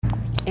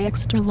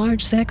extra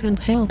large second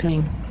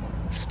helping.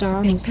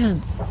 Starring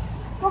pants.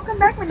 Welcome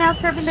back. We're now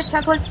serving the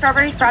chocolate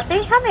strawberry frappe.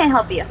 How may I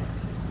help you?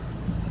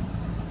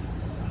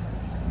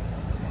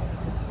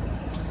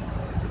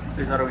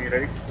 Please, are you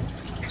ready?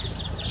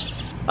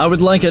 I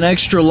would like an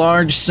extra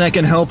large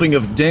second helping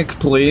of dick,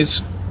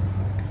 please.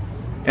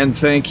 And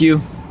thank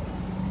you.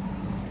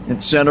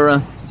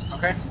 Etc.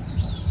 Okay.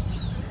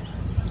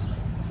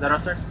 Is that all,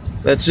 sir?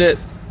 That's it.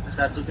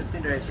 That's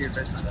 215 right here,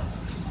 first, madam.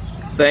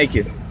 Thank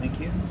you. Thank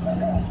you.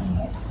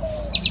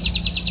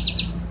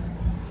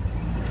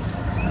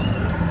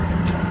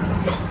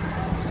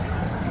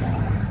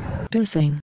 Pissing.